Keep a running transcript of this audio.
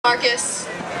Marcus,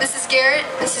 this is Garrett,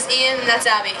 this is Ian, and that's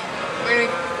Abby. We're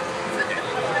gonna...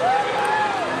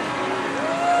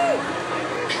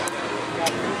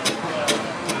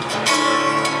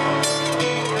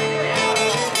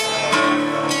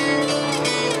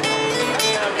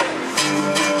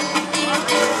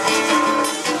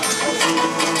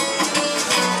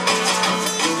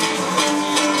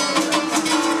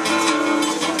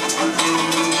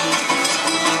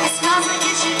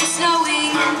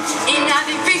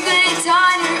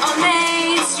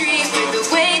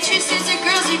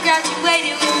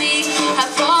 Graduated with me, have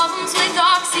problems with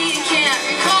oxy, can't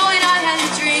recall what I had to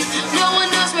drink. No one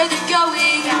knows where they're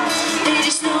going, they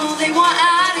just know they want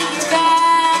out of here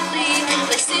badly.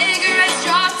 Like cigarettes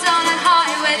dropped on a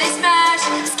highway, they smash,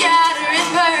 scatter and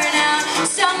burn out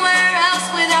somewhere else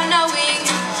without knowing.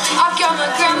 I've got my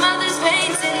grandmother's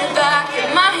veins in the back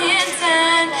of my hands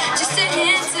and just a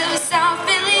hint of a South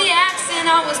Philly accent.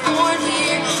 I was born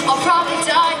here, I'll probably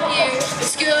die here.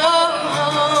 Let's go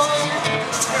home.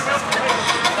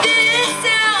 This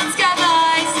town's got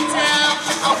lies to tell.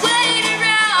 I'll wait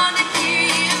around to hear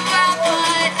you out,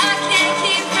 but I can't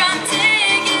keep from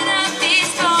digging up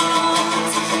these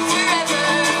bones forever.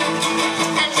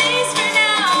 At least for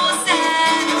now, I'll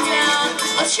settle down.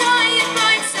 I'll try and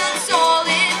find some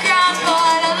solid ground,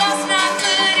 but I lost my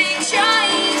footing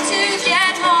trying to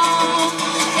get home.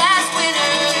 Last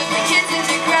winter, the kids in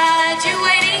the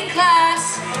graduating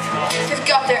class have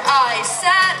got their eyes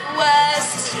set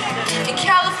west, in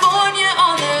California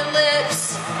on their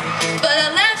lips, but I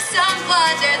left some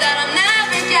blood there that I'm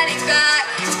never getting back.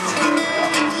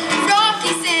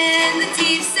 Rocky's in the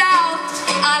deep south,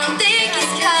 I don't think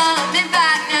he's coming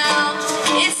back now.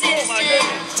 It's history,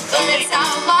 but it's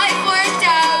how life worked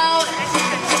out.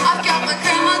 I've got my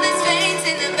grandmother's veins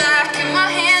in the back of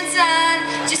my hands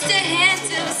and just a hint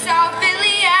of a South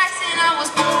Philly accent. I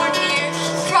was born here,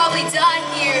 probably died